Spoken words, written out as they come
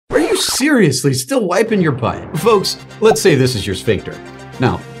seriously still wiping your butt? Folks, let's say this is your sphincter.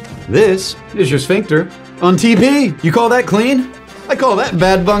 Now, this is your sphincter on TP. You call that clean? I call that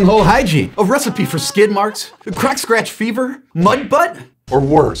bad bunghole hygiene. A recipe for skid marks, crack scratch fever, mud butt, or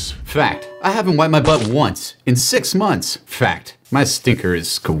worse. Fact, I haven't wiped my butt once in 6 months. Fact, my stinker is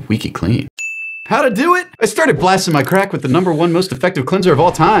squeaky clean. How to do it? I started blasting my crack with the #1 most effective cleanser of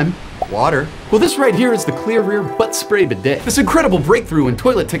all time, water. Well, this right here is the Clear Rear Butt Spray Bidet. This incredible breakthrough in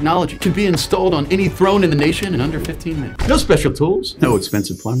toilet technology can be installed on any throne in the nation in under 15 minutes. No special tools, no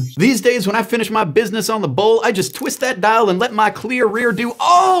expensive plumbers. These days, when I finish my business on the bowl, I just twist that dial and let my Clear Rear do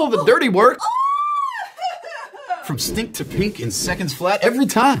all the dirty work. From stink to pink in seconds flat every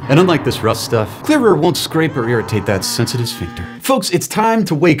time. And unlike this rough stuff, Clear Rear won't scrape or irritate that sensitive sphincter. Folks, it's time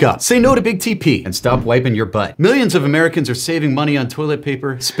to wake up. Say no to big TP and stop wiping your butt. Millions of Americans are saving money on toilet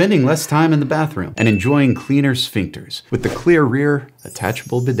paper, spending less time in the bathroom, and enjoying cleaner sphincters with the Clear Rear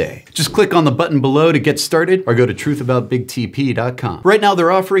attachable bidet. Just click on the button below to get started or go to truthaboutbigtp.com. Right now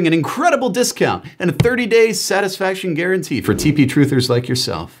they're offering an incredible discount and a 30-day satisfaction guarantee for TP truthers like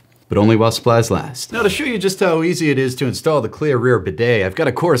yourself. But only while supplies last. Now to show you just how easy it is to install the Clear Rear bidet, I've got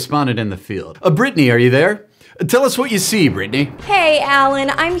a correspondent in the field. Brittany, are you there? Tell us what you see, Brittany. Hey,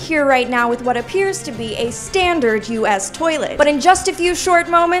 Alan, I'm here right now with what appears to be a standard US toilet. But in just a few short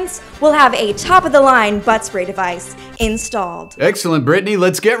moments, we'll have a top-of-the-line butt spray device installed. Excellent, Brittany.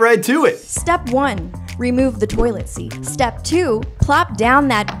 Let's get right to it. Step 1, remove the toilet seat. Step 2, plop down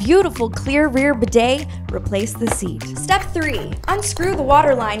that beautiful Clear Rear bidet, replace the seat. Step 3, unscrew the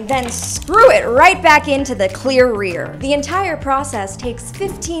water line, then screw it right back into the Clear Rear. The entire process takes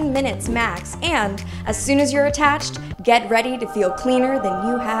 15 minutes max, and as soon as you're attached, get ready to feel cleaner than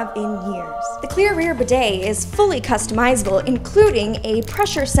you have in years. The Clear Rear bidet is fully customizable, including a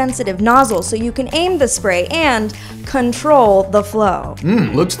pressure-sensitive nozzle so you can aim the spray and control the flow.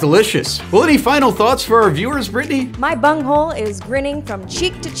 Looks delicious. Well, any final thoughts for our viewers, Brittany? My bunghole is grinning from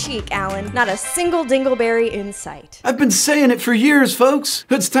cheek to cheek, Alan. Not a single dingleberry in sight. I've been saying it for years, folks.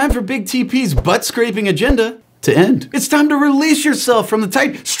 It's time for Big TP's butt-scraping agenda to end. It's time to release yourself from the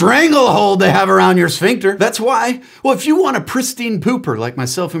tight stranglehold they have around your sphincter. That's why, well, if you want a pristine pooper like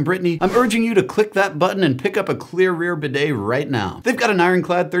myself and Brittany, I'm urging you to click that button and pick up a Clear Rear bidet right now. They've got an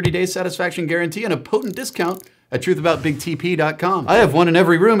ironclad 30-day satisfaction guarantee and a potent discount at truthaboutbigtp.com. I have one in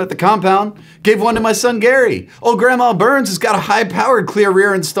every room at the compound. Gave one to my son Gary. Old Grandma Burns has got a high-powered Clear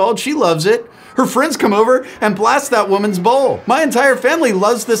Rear installed. She loves it. Her friends come over and blast that woman's bowl. My entire family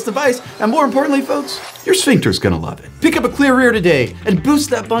loves this device, and more importantly, folks, your sphincter's gonna love it. Pick up a Clear Rear today and boost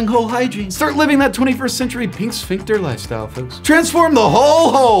that bunghole hygiene. Start living that 21st century pink sphincter lifestyle, folks. Transform the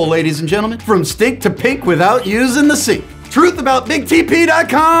whole hole, ladies and gentlemen, from stink to pink without using the sink.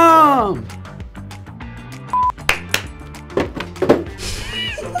 Truthaboutbigtp.com.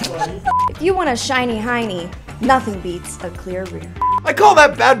 If you want a shiny hiney, nothing beats a Clear Rear. I call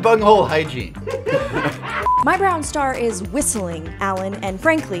that bad bunghole hygiene. My brown star is whistling, Alan, and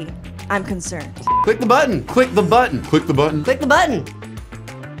frankly, I'm concerned. Click the button, click the button, click the button. Click the button.